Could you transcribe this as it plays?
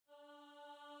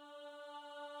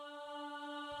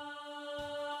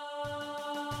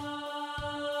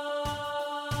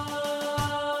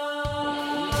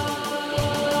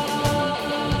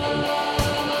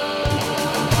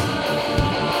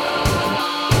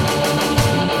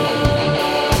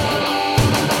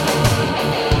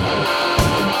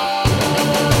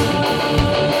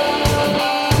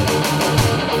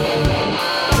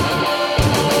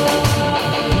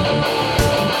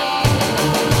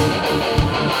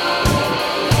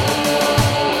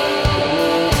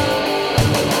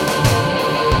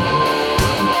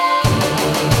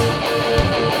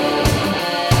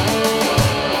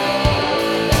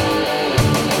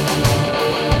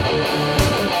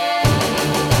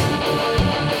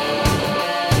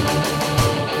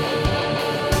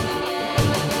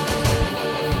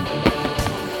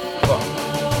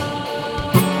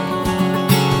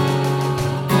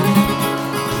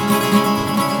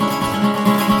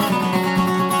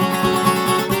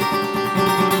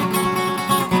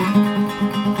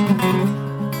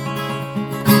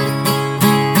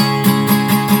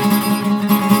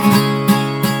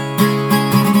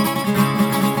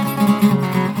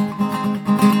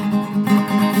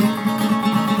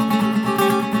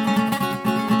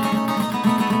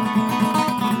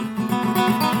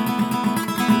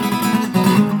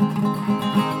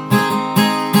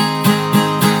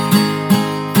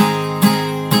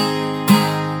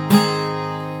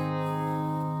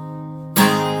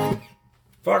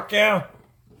Fuck yeah.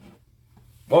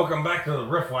 Welcome back to the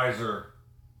Riffweiser.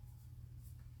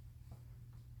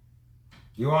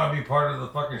 You want to be part of the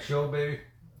fucking show, baby?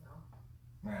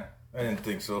 No. Nah, I didn't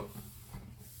think so.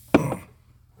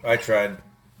 I tried.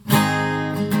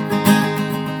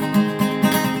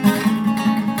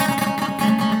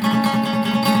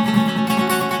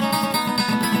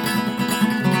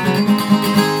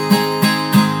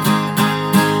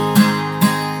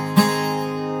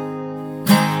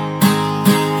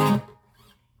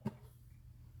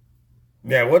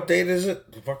 Yeah, what date is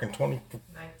it? The fucking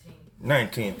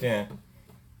 19th, yeah.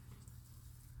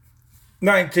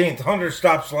 19th, 100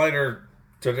 stops lighter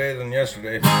today than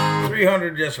yesterday.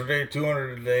 300 yesterday,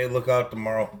 200 today. Look out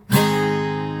tomorrow.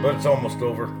 But it's almost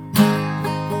over.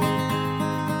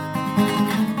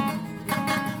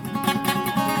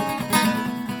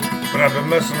 But I've been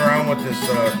messing around with this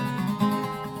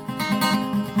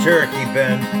Cherokee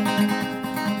Bend.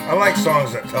 I like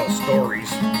songs that tell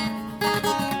stories.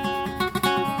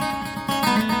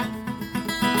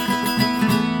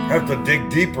 I have to dig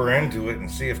deeper into it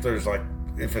and see if there's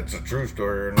if it's a true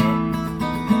story or not.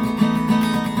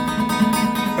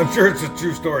 I'm sure it's a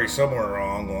true story somewhere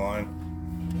along the line.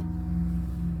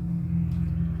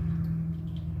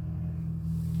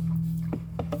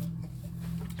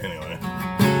 Anyway.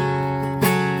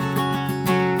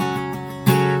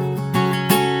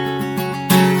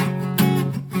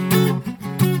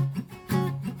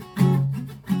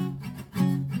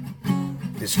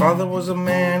 His father was a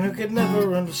man who could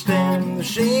never understand the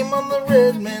shame on the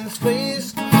red man's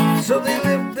face. So they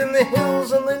lived in the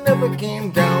hills and they never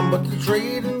came down, but to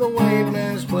trade in the white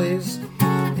man's place.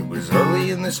 It was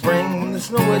early in the spring when the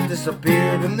snow had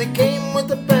disappeared, and they came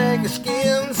with a bag of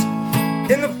skins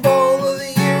in the fall of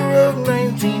the year of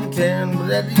 1910. But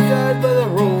Daddy died by the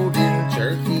road in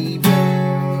Cherokee Bend.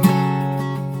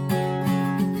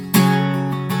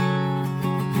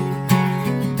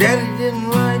 Daddy didn't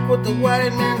like what the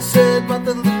white man said about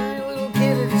the little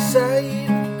kid at his side.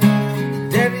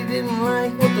 Daddy didn't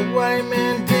like what the white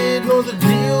man did, nor the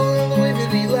deal or the way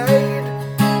that he lied.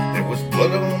 There was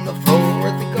blood on the floor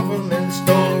at the government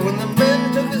store when the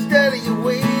men took his daddy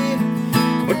away.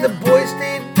 But the boy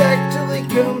stayed back till they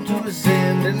come to his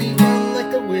end, and he run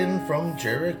like the wind from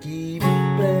Cherokee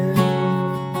Bend.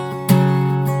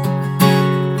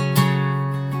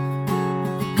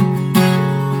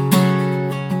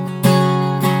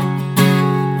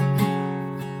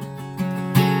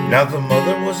 Now the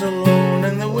mother was alone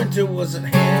and the winter was at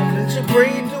hand, and she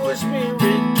prayed to her spirit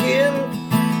kin.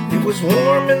 It was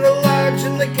warm in the lodge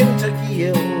in the Kentucky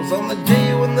hills on the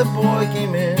day when the boy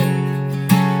came in.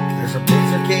 There's a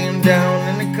blizzard came down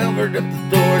and it covered up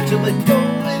the door till it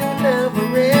told it would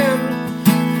never end.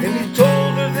 And he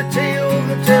told her the tale of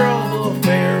the terrible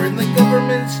affair in the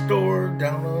government store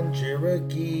down on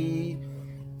Cherokee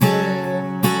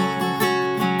Bend.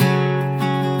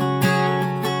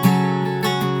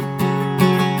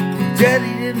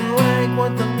 Daddy didn't like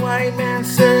what the white man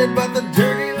said about the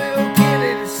dirty little kid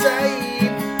at his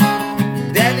side.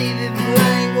 Daddy didn't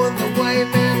like what the white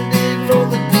man did, nor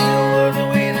the deal or the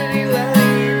way that he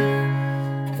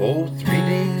lied. For 3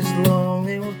 days long,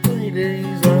 they were 3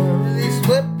 days long. They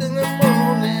slept in the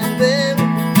morning, then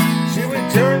she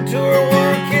returned to her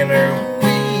work in her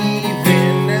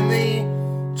weaving, and they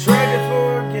tried to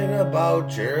forget about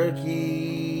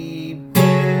Cherokee Bend.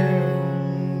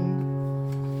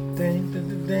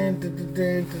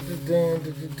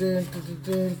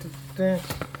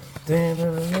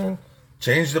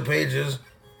 Change the pages.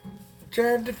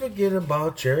 Tried to forget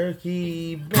about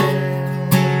Cherokee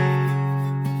Bend.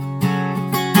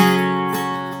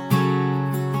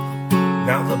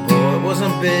 Now the boy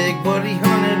wasn't big, but he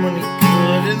hunted when he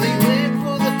could, and they lived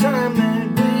for the time that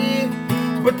way.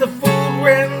 But the food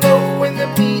ran low and the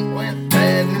meat went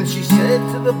bad, and she said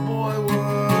to the boy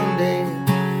one day,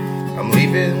 I'm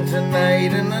leaving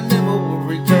tonight and I never will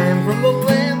return from the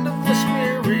land of the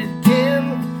spirit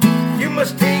kin. You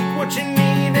must take what you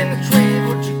need and trade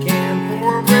what you can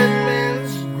for a red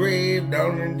man's grave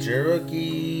down in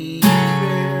Cherokee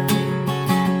Bend.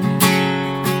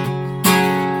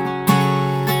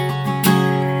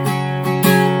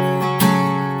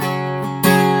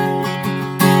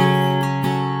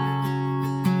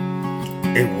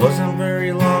 It wasn't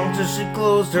very long till she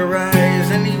closed her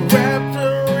eyes and he wrapped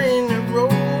her in a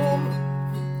robe.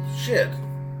 Shit.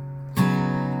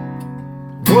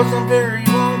 It wasn't very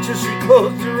long till she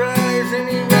closed her eyes and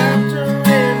he wrapped her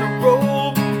in a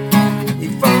robe. He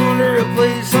found her a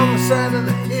place on the side of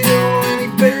the hill and he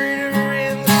buried her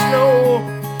in the snow.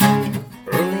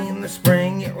 Early in the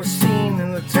spring it was seen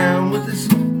in the town with this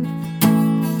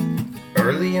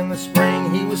Early in the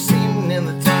spring, he was seen in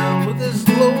the town with his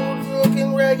load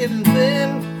looking ragged and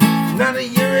thin. Not a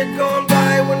year had gone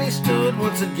by when he stood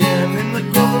once again in the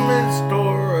government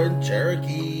store in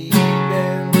Cherokee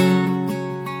Bend.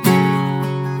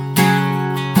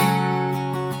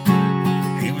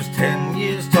 He was 10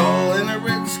 years tall and a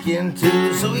redskin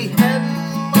too, so he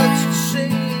hadn't much to shave.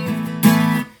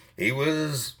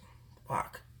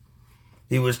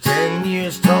 He was 10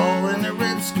 years tall and a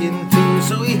redskin too,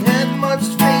 so he had much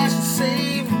face to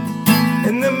save.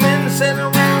 And the men sat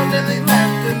around and they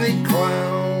laughed and they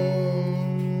clowned.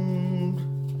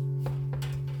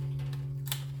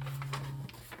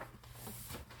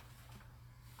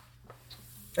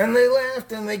 And they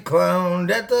laughed and they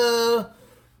clowned at the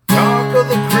talk of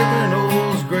the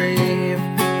criminal's grave.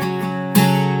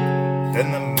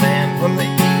 Then the man from the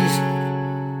east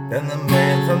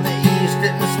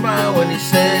didn't smile when he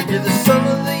said, "You're the son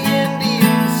of the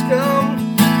Indian scum.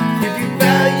 If you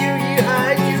value your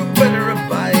hide, you better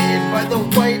abide by the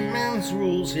white man's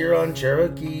rules here on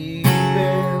Cherokee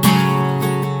Bend."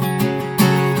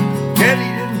 Daddy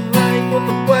didn't like what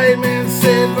the white man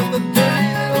said, but the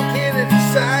dirty little kid had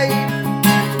decided.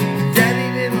 Daddy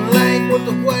didn't like what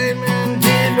the white man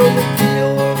did, or the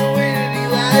deal, or the way that he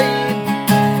lied.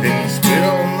 Then he spit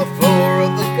on the floor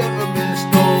of the government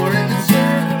store, and it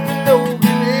served him no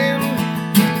good end.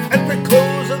 At the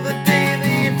close of the day,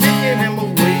 they had taken him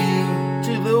away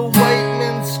to the white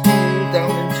men's school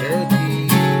down in Cherokee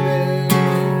Bend.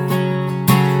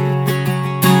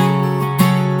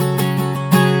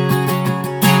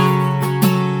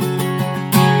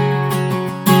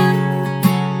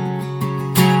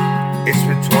 It's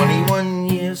been 21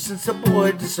 years since the boy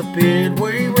disappeared.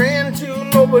 Where he ran to,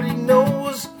 nobody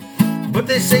knows. But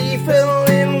they say he fell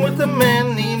in with a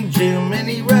man named Jim, and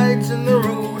he rides in the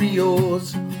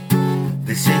rodeos.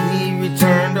 They say he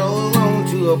returned all alone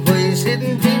to a place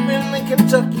hidden deep in the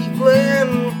Kentucky glen.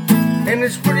 And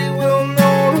it's pretty well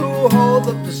known who hauled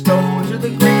up the stone to the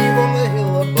grave